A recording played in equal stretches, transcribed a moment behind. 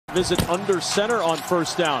Visit under center on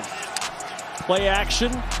first down. Play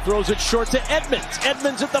action, throws it short to Edmonds.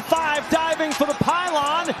 Edmonds at the 5, diving for the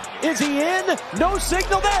pylon. Is he in? No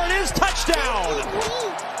signal. There it is. Touchdown.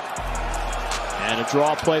 And a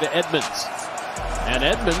draw play to Edmonds. And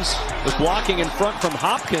Edmonds was blocking in front from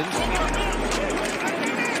Hopkins.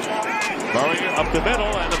 Murray up the middle,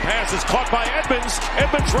 and the pass is caught by Edmonds.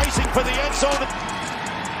 Edmonds racing for the end zone.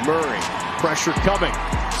 Murray, pressure coming.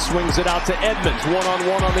 Swings it out to Edmonds.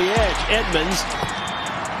 One-on-one on the edge. Edmonds.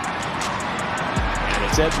 And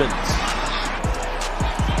it's Edmonds.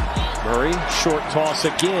 Murray, short toss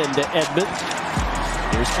again to Edmonds.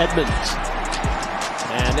 Here's Edmonds.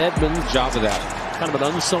 And Edmonds, job of that. Kind of an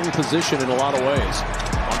unsung position in a lot of ways.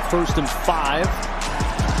 On 1st and 5.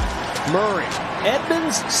 Murray.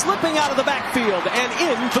 Edmonds slipping out of the backfield and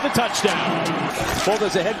in for the touchdown. Both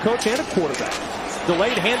as a head coach and a quarterback.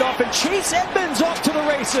 Delayed handoff, and Chase Edmonds off to the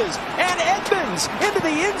races. And Edmonds into the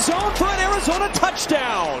end zone for an Arizona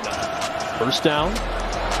touchdown. First down.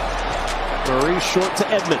 Murray short to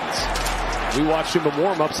Edmonds. We watched him in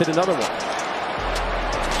warm-ups hit another one.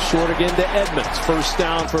 Short again to Edmonds. First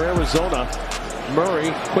down for Arizona.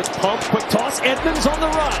 Murray, quick pump, quick toss. Edmonds on the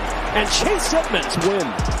run. And Chase Edmonds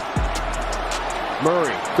wins.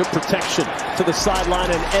 Murray, good protection to the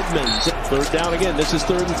sideline, and Edmonds. Third down again. This is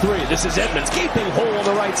 3rd and 3. This is Edmonds. Gaping hole on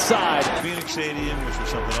the right side. Phoenix Stadium, which was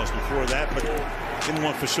something else before that, but in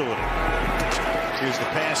one facility. Here's the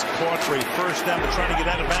pass caught for a first down, but trying to get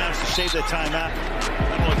out of bounds to save that timeout.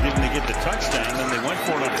 Not only didn't they get the touchdown, then they went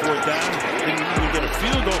for it on 4th down. Didn't even get a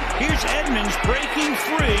field goal. Here's Edmonds breaking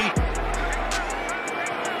free.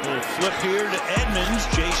 Little flip here to Edmonds.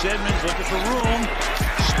 Chase Edmonds looking for room.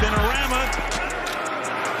 Spinorama.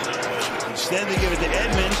 Instead, they give it to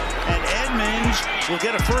Edmonds, and Edmonds will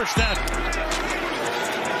get a first down.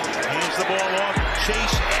 Hands the ball off.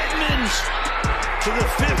 Chase Edmonds to the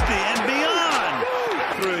 50 and beyond.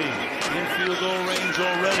 3 in field goal range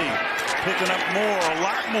already. Picking up more, a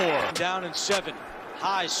lot more. Down in 7.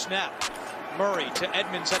 High snap. Murray to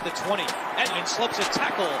Edmonds at the 20. Edmonds slips a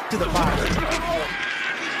tackle to the 5.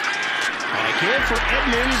 Again for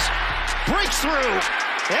Edmonds. Breaks through.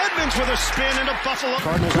 Edmonds with a spin into Buffalo.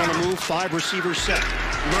 Cardinals on the move, 5 receivers set.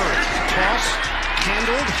 Murray, toss,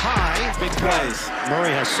 handled high. Big plays.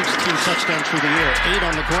 Murray has 16 touchdowns through the air, 8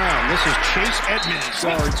 on the ground. This is Chase Edmonds.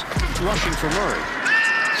 Yards rushing for Murray.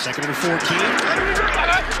 2nd and 14.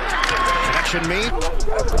 Connection made.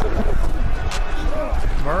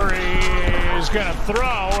 Murray is going to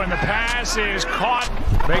throw, and the pass is caught.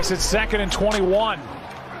 Makes it 2nd and 21.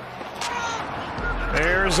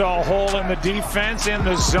 There's a hole in the defense in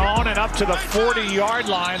the zone and up to the 40-yard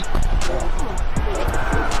line.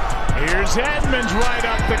 Here's Edmonds right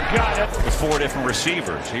up the gut. With 4 different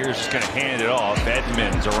receivers. Here's just going to hand it off.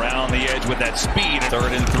 Edmonds around the edge with that speed.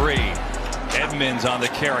 3rd and 3. Edmonds on the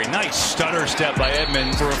carry. Nice stutter step by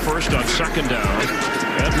Edmonds. For a first on 2nd down.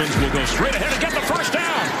 Edmonds will go straight ahead and get the first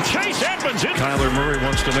down. Chase Edmonds in. Kyler Murray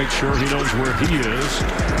wants to make sure he knows where he is.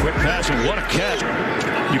 Quick passing. What a catch.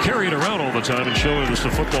 You carry it around all the time and show it as the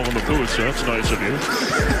football in the booth, so that's nice of you.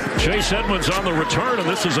 Chase Edmonds on the return, and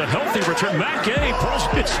this is a healthy return. Matt Gay pulls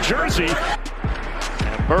his jersey.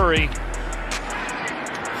 And Murray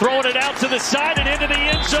throwing it out to the side and into the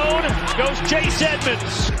end zone goes Chase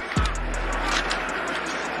Edmonds.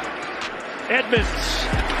 Edmonds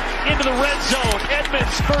into the red zone.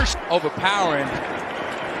 Edmonds first. Overpowering.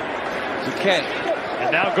 Okay.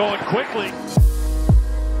 And now going quickly.